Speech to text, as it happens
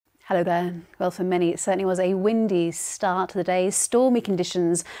Hello there. Well, for many, it certainly was a windy start to the day. Stormy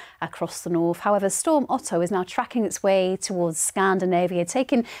conditions across the north. However, Storm Otto is now tracking its way towards Scandinavia,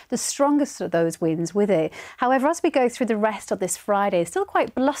 taking the strongest of those winds with it. However, as we go through the rest of this Friday, it's still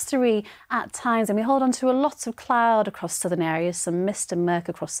quite blustery at times, and we hold on to a lot of cloud across southern areas, some mist and murk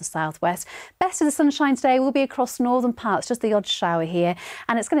across the southwest. Best of the sunshine today will be across northern parts, just the odd shower here,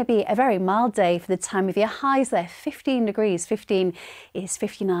 and it's going to be a very mild day for the time of year. Highs there, 15 degrees. 15 is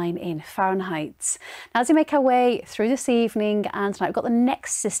 59 in Fahrenheit. Now, as we make our way through this evening and tonight, we've got the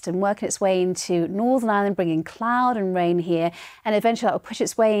next system working its way into Northern Ireland, bringing cloud and rain here, and eventually that will push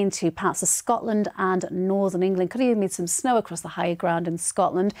its way into parts of Scotland and northern England. Could even mean some snow across the higher ground in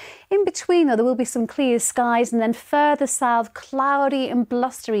Scotland. In between, though, there will be some clear skies, and then further south, cloudy and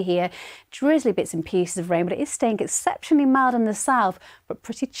blustery here. Drizzly bits and pieces of rain, but it is staying exceptionally mild in the south, but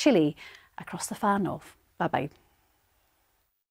pretty chilly across the far north. Bye-bye.